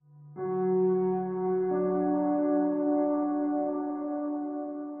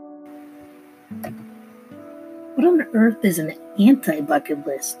What on earth is an anti-bucket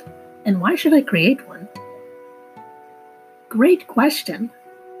list? And why should I create one? Great question.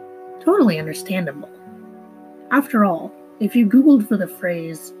 Totally understandable. After all, if you Googled for the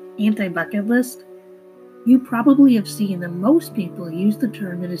phrase anti-bucket list, you probably have seen that most people use the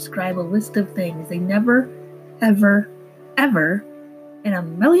term to describe a list of things they never, ever, ever, in a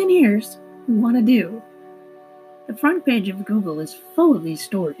million years want to do. The front page of Google is full of these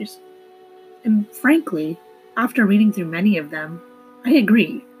stories. And frankly, after reading through many of them, I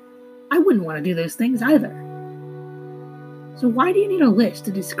agree. I wouldn't want to do those things either. So why do you need a list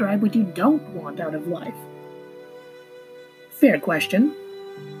to describe what you don't want out of life? Fair question.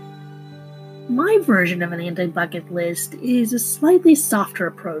 My version of an anti-bucket list is a slightly softer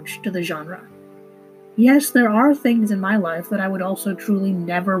approach to the genre. Yes, there are things in my life that I would also truly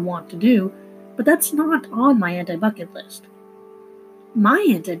never want to do, but that's not on my anti-bucket list. My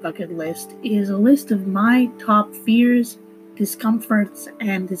anti-bucket list is a list of my top fears, discomforts,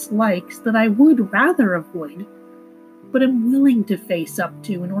 and dislikes that I would rather avoid, but am willing to face up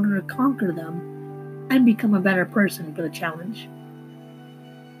to in order to conquer them and become a better person for the challenge.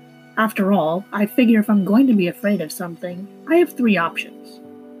 After all, I figure if I'm going to be afraid of something, I have three options.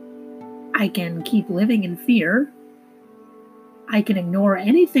 I can keep living in fear. I can ignore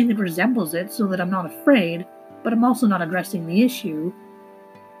anything that resembles it so that I'm not afraid, but I'm also not addressing the issue.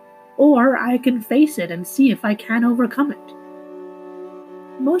 Or I can face it and see if I can overcome it.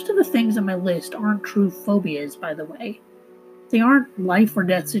 Most of the things on my list aren't true phobias, by the way. They aren't life or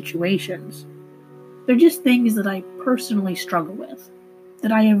death situations. They're just things that I personally struggle with,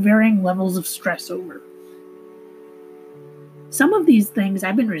 that I have varying levels of stress over. Some of these things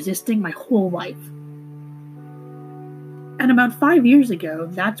I've been resisting my whole life. And about 5 years ago,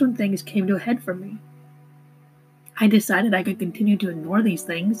 that's when things came to a head for me. I decided I could continue to ignore these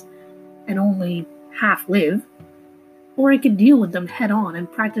things and only half live, or I could deal with them head on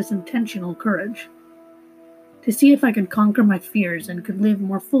and practice intentional courage, to see if I could conquer my fears and could live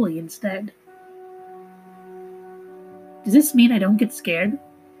more fully instead. Does this mean I don't get scared?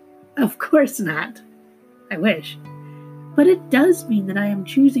 Of course not. I wish. But it does mean that I am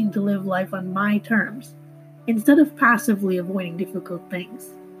choosing to live life on my terms, instead of passively avoiding difficult things.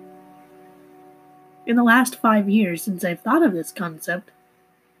 In the last 5 years since I've thought of this concept,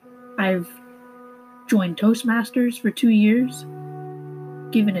 I've joined Toastmasters for 2 years,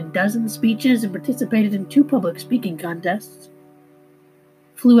 given a dozen speeches and participated in 2 public speaking contests,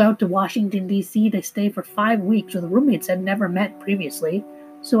 flew out to Washington, D.C. to stay for 5 weeks with roommates I'd never met previously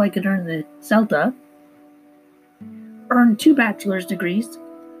so I could earn the CELTA, earned 2 bachelor's degrees,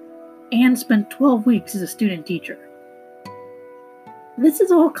 and spent 12 weeks as a student teacher. This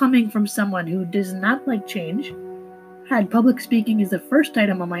is all coming from someone who does not like change, had public speaking as the first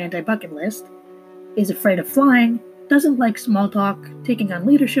item on my anti-bucket list, is afraid of flying, doesn't like small talk, taking on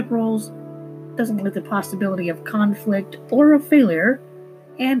leadership roles, doesn't like the possibility of conflict or of failure,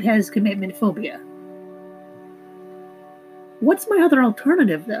 and has commitment phobia. What's my other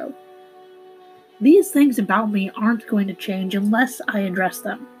alternative, though? These things about me aren't going to change unless I address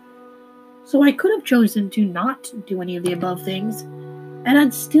them. So I could have chosen to not do any of the above things, and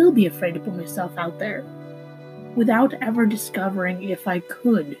I'd still be afraid to put myself out there, without ever discovering if I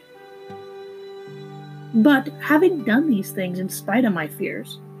could. But having done these things in spite of my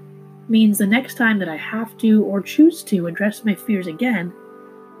fears means the next time that I have to or choose to address my fears again,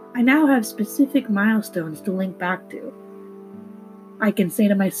 I now have specific milestones to link back to. I can say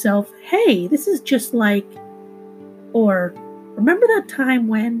to myself, hey, this is just like, or remember that time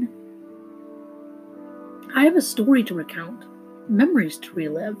when? I have a story to recount, memories to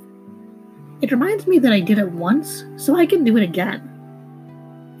relive. It reminds me that I did it once, so I can do it again.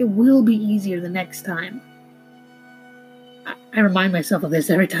 It will be easier the next time. I remind myself of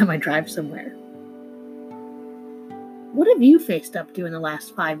this every time I drive somewhere. What have you faced up to in the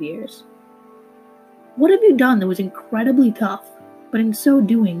last 5 years? What have you done that was incredibly tough, but in so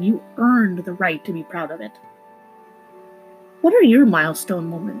doing, you earned the right to be proud of it? What are your milestone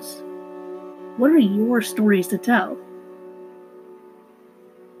moments? What are your stories to tell?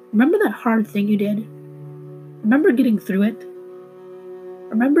 Remember that hard thing you did? Remember getting through it?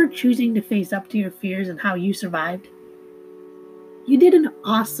 Remember choosing to face up to your fears and how you survived? You did an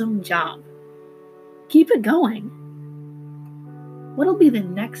awesome job. Keep it going. What'll be the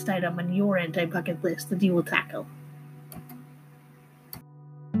next item on your anti-bucket list that you will tackle?